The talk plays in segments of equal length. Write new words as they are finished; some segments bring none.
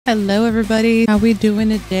Hello everybody, how we doing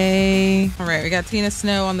today? All right, we got Tina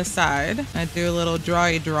Snow on the side. I do a little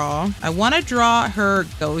drawy draw. I want to draw her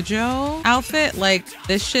Gojo outfit. Like,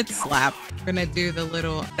 this shit slap. We're gonna do the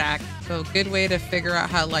little sack. So good way to figure out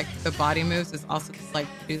how like the body moves is also just like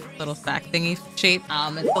do this little sack thingy shape.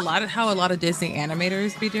 It's a lot of how a lot of Disney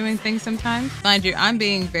animators be doing things sometimes. Mind you, I'm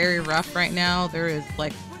being very rough right now. There is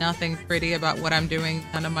like nothing pretty about what I'm doing.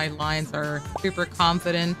 None of my lines are super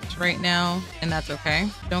confident right now, and that's okay.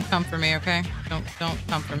 Don't come for me, okay? Don't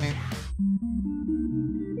come for me.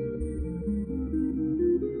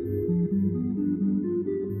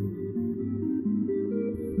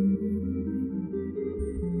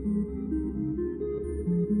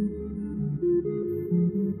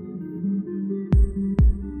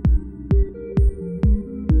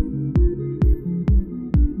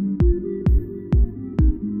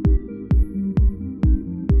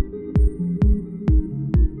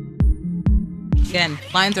 Again,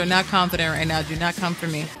 lines are not confident right now. Do not come for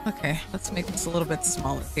me. Okay, let's make this a little bit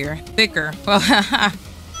smaller here. Thicker. Well,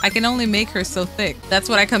 I can only make her so thick. That's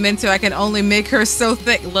what I come into. I can only make her so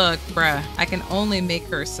thick. Look, bruh. I can only make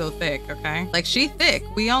her so thick, okay? Like, she thick.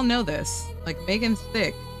 We all know this. Like, Megan's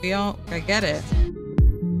thick. I get it.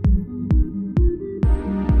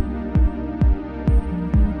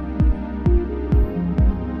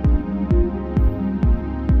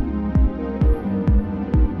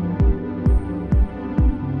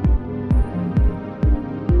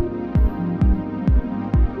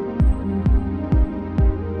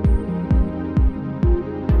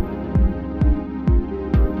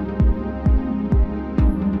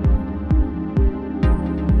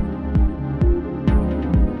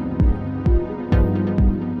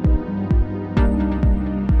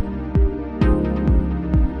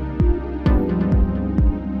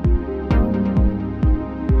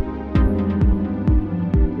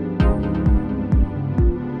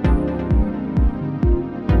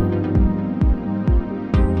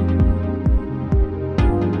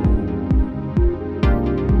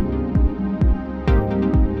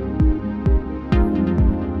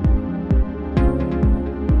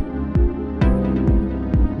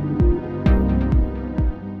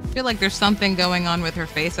 I feel like there's something going on with her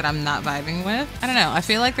face that I'm not vibing with. I don't know. I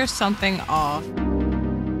feel like there's something off.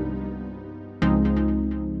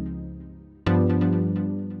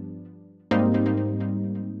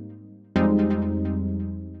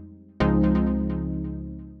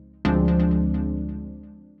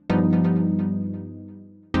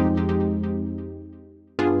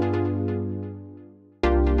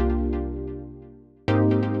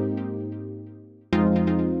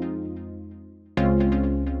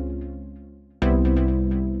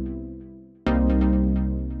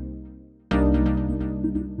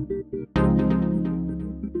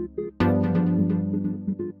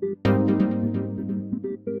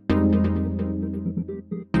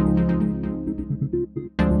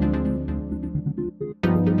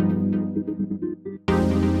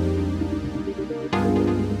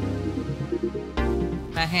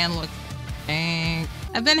 That hand looks dang.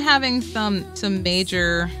 I've been having some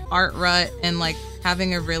major art rut and like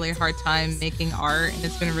having a really hard time making art, and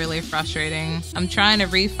it's been really frustrating. I'm trying to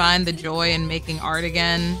refine the joy in making art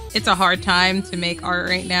again. It's a hard time to make art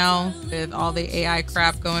right now with all the AI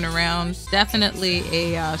crap going around. Definitely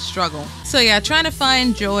a struggle. So yeah, trying to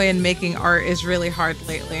find joy in making art is really hard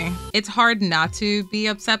lately. It's hard not to be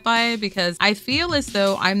upset by it because I feel as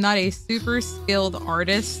though I'm not a super skilled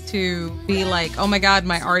artist to be like, oh my God,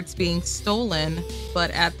 my art's being stolen.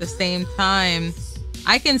 But at the same time,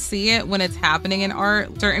 I can see it when it's happening in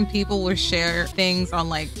art. Certain people will share things on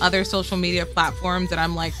like other social media platforms that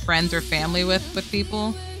I'm like friends or family with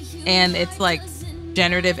people. And it's like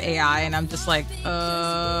generative AI. And I'm just like,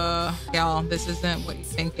 y'all, this isn't what you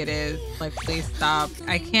think it is. Like, please stop.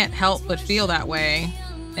 I can't help but feel that way.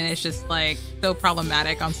 And it's just like so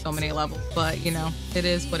problematic on so many levels. But you know, it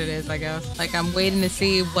is what it is, I guess. Like, I'm waiting to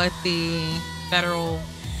see what the federal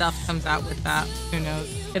stuff comes out with that. Who knows?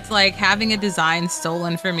 It's like having a design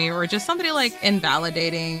stolen from you, or just somebody like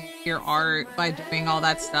invalidating your art by doing all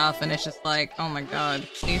that stuff, and it's just like, oh my God,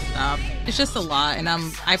 please stop. It's just a lot. And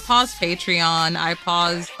I paused Patreon, I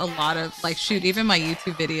paused a lot of like, shoot, even my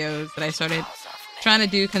YouTube videos that I started trying to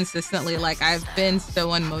do consistently. Like, I've been so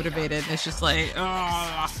unmotivated. It's just like,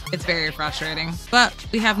 oh, it's very frustrating. But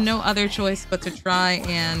we have no other choice but to try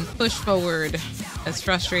and push forward, as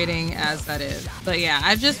frustrating as that is. But yeah,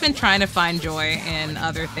 I've just been trying to find joy in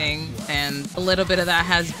other things, and a little bit of that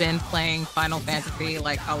has been playing Final Fantasy,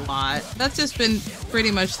 like a lot. That's just been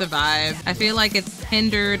pretty much the vibe. I feel like it's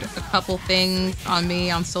hindered a couple things on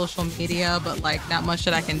me on social media, but like not much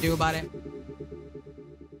that I can do about it.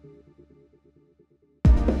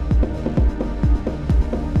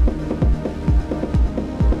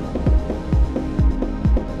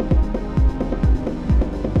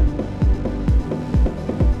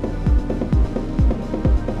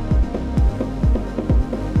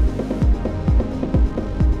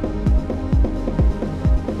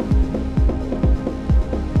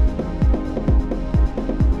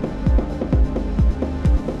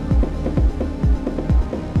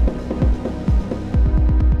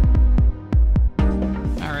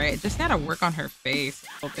 right. Just gotta work on her face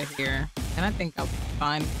a little bit here. And I think I'll be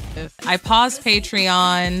fine with this. I paused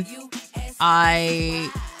Patreon. I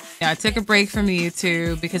took a break from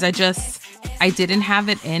YouTube because I didn't have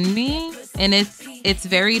it in me. And it's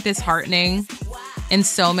very disheartening in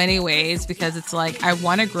so many ways because it's like I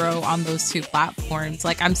want to grow on those two platforms.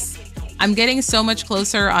 Like I'm getting so much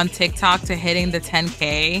closer on TikTok to hitting the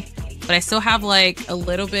 10K, but I still have like a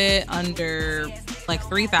little bit under like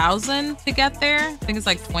 3,000 to get there. I think it's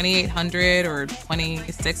like 2,800 or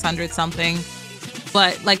 2,600 something.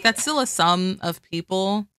 But like that's still a sum of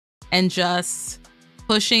people, and just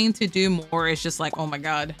pushing to do more is just like, oh my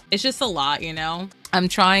God, it's just a lot, you know? I'm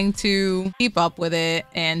trying to keep up with it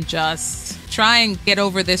and just try and get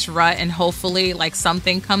over this rut, and hopefully like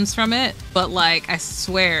something comes from it. But like, I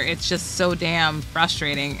swear it's just so damn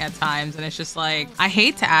frustrating at times. And it's just like, I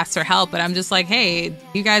hate to ask for help, but I'm just like, hey,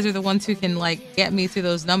 you guys are the ones who can like get me to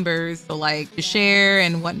those numbers. So like to share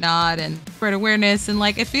and whatnot and spread awareness. And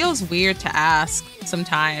like, it feels weird to ask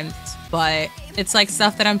sometimes, but it's like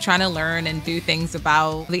stuff that I'm trying to learn and do things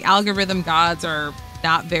about. The algorithm gods are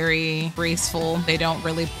not very graceful. They don't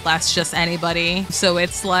really bless just anybody. So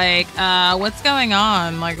it's like, what's going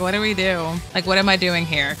on? Like, what do we do? Like, what am I doing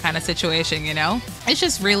here? Kind of situation, you know? It's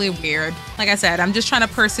just really weird. Like I said, I'm just trying to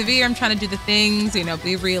persevere. I'm trying to do the things, you know,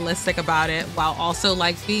 be realistic about it while also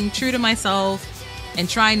like being true to myself and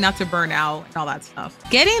trying not to burn out and all that stuff.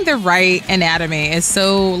 Getting the right anatomy is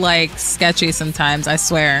so like sketchy sometimes, I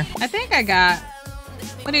swear. I think I got,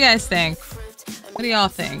 what do you guys think? What do y'all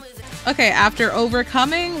think? Okay, after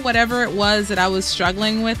overcoming whatever it was that I was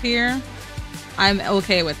struggling with here, I'm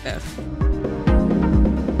okay with this.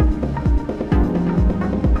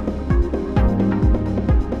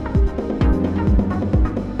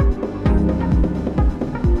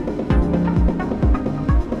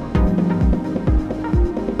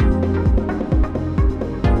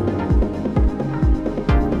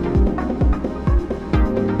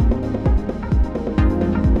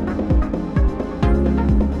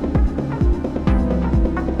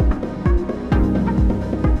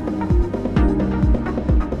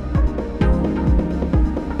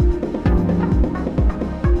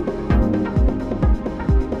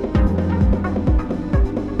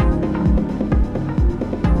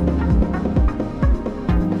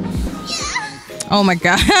 Oh my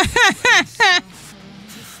God.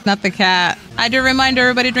 Not the cat. I do remind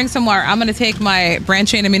everybody drink some water. I'm gonna take my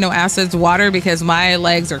branched chain amino acids water because my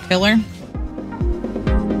legs are killer.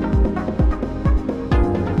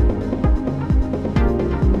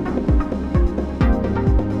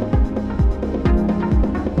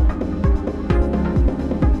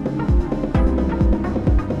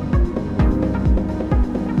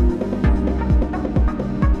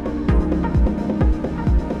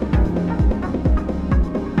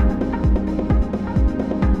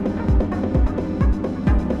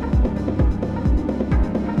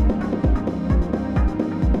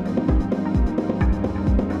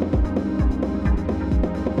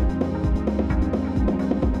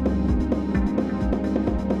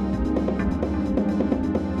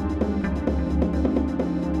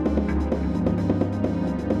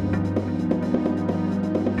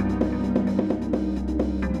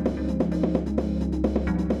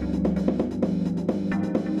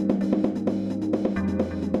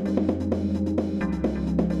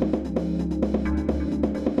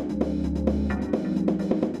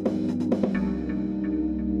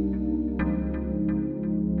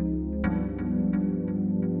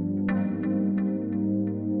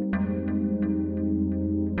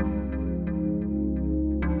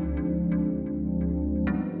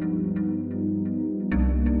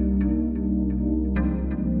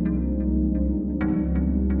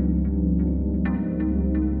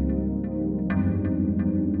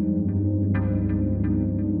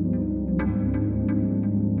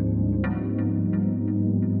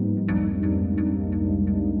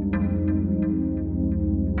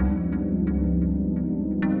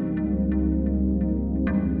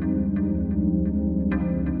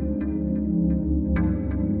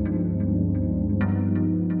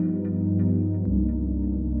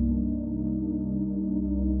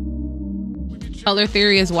 Color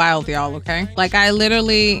theory is wild, y'all, okay? Like, I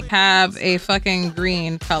literally have a fucking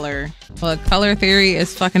green color. Well, color theory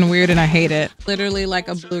is fucking weird and I hate it. Literally like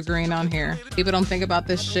a blue-green on here. People don't think about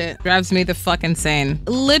this shit. Drives me the fuck insane.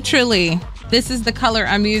 Literally, this is the color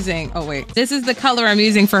I'm using. Oh, wait. This is the color I'm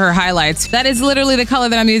using for her highlights. That is literally the color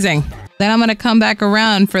that I'm using. Then I'm gonna come back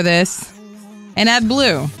around for this and add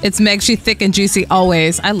blue. It's Meg. She's thick and juicy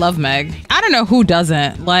always. I love Meg. I don't know who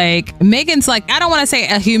doesn't. Like, Megan's like, I don't want to say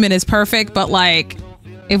a human is perfect, but like,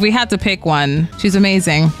 if we had to pick one, she's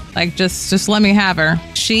amazing. Like, just let me have her.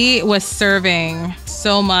 She she was serving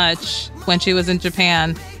so much when she was in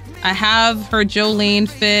Japan. I have her Jolene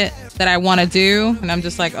fit that I want to do, and I'm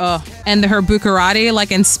just like, oh. And her Buccarati, like,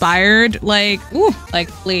 inspired, like, ooh, like,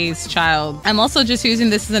 please, child. I'm also just using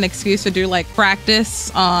this as an excuse to do, like, practice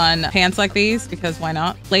on pants like these, because why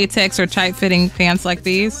not? Latex or tight-fitting pants like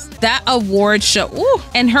these. That award show, ooh.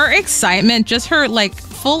 And her excitement, just her, like,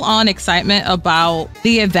 full-on excitement about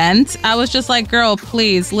the event. I was just like, girl,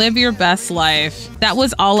 please live your best life. That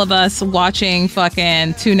was all of us watching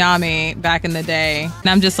fucking Toonami back in the day. And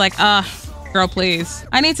I'm just like, girl, please.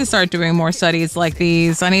 I need to start doing more studies like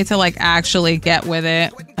these. I need to like actually get with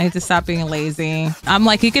it. I need to stop being lazy. I'm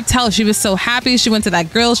like, you could tell she was so happy. She went to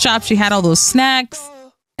that girl shop. She had all those snacks.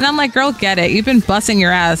 And I'm like, girl, get it. You've been busting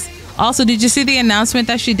your ass. Also, did you see the announcement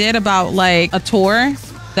that she did about like a tour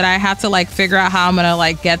that I have to like figure out how I'm gonna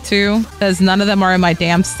like get to? Because none of them are in my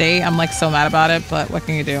damn state. I'm like so mad about it, but what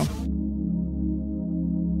can you do?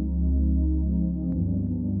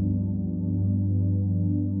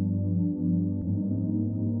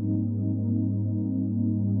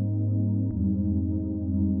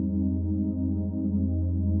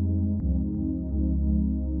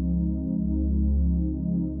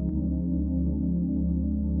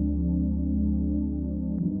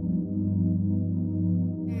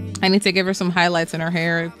 I need to give her some highlights in her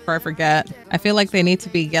hair before I forget. I feel like they need to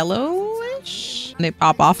be yellowish. They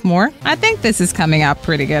pop off more. I think this is coming out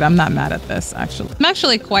pretty good. I'm not mad at this, actually. I'm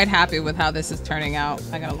actually quite happy with how this is turning out.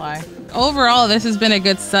 I gotta lie. Overall, this has been a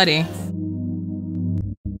good study.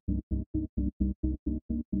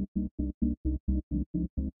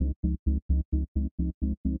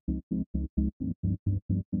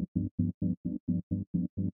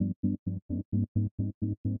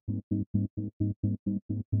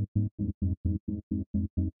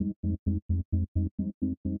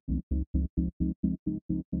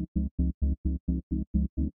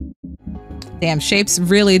 Damn, shapes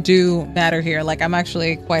really do matter here. Like, I'm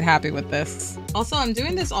actually quite happy with this. Also, I'm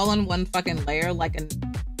doing this all in one fucking layer, like an...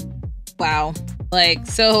 Wow. Like,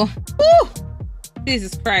 so... Woo!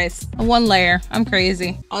 Jesus Christ. One layer. I'm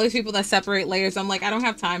crazy. All these people that separate layers, I'm like, I don't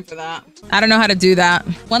have time for that. I don't know how to do that.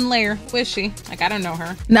 One layer. Who is she? Like, I don't know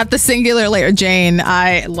her. Not the singular layer. Jane,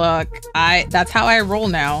 that's how I roll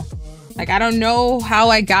now. Like, I don't know how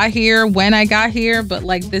I got here, when I got here, but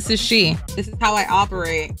like, this is she. This is how I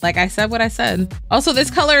operate. Like, I said what I said. Also,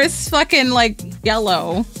 this color is fucking like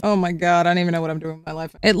yellow. Oh my God, I don't even know what I'm doing with my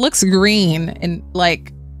life. It looks green and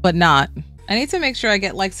like, but not. I need to make sure I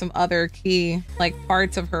get like some other key like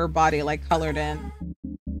parts of her body like colored in.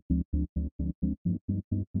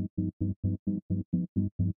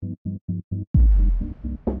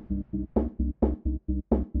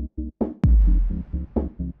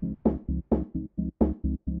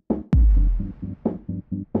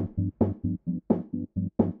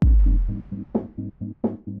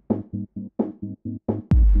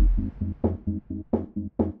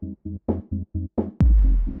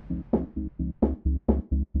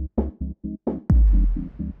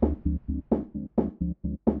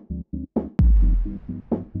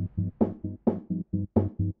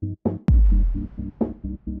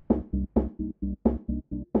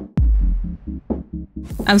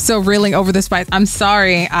 I'm still reeling over the spice. I'm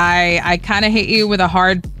sorry. I kind of hit you with a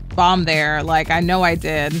hard bomb there. Like, I know I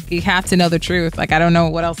did. You have to know the truth. Like, I don't know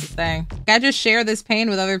what else to say. I just share this pain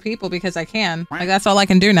with other people because I can. Like, that's all I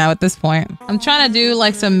can do now at this point. I'm trying to do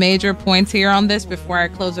like some major points here on this before I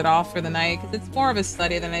close it off for the night, because it's more of a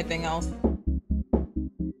study than anything else.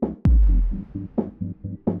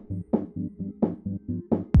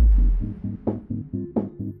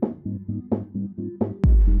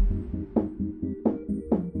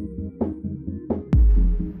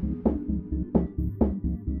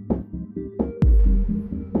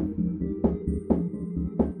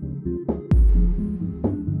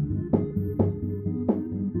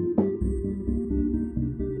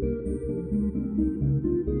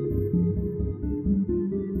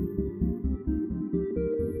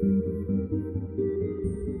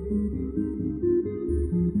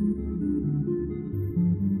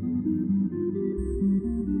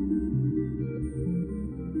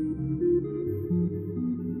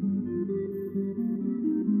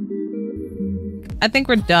 I think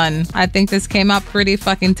we're done. I think this came out pretty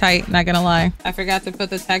fucking tight, not gonna lie. I forgot to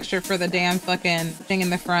put the texture for the damn fucking thing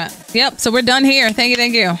in the front. Yep, so we're done here. Thank you,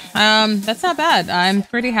 thank you. That's not bad. I'm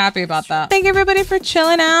pretty happy about that. Thank you everybody for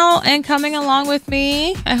chilling out and coming along with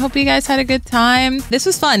me. I hope you guys had a good time. This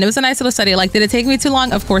was fun. It was a nice little study. Like, did it take me too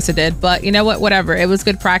long? Of course it did, but you know what? Whatever. It was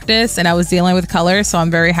good practice and I was dealing with color, so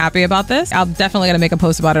I'm very happy about this. I'm definitely gonna make a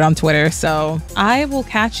post about it on Twitter, so I will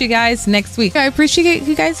catch you guys next week. I appreciate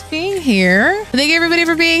you guys being here. Thank you everybody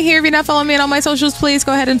for being here. If you're not following me on all my socials, please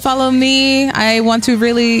go ahead and follow me. I want to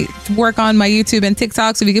really work on my YouTube and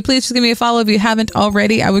TikTok, so if you could please just give me a follow if you haven't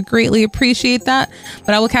already. I would greatly appreciate that.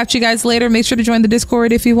 But I will catch you guys later. Make sure to join the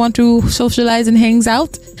Discord if you want to socialize and hangs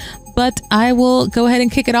out. But I will go ahead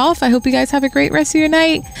and kick it off. I hope you guys have a great rest of your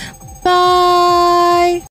night. Bye.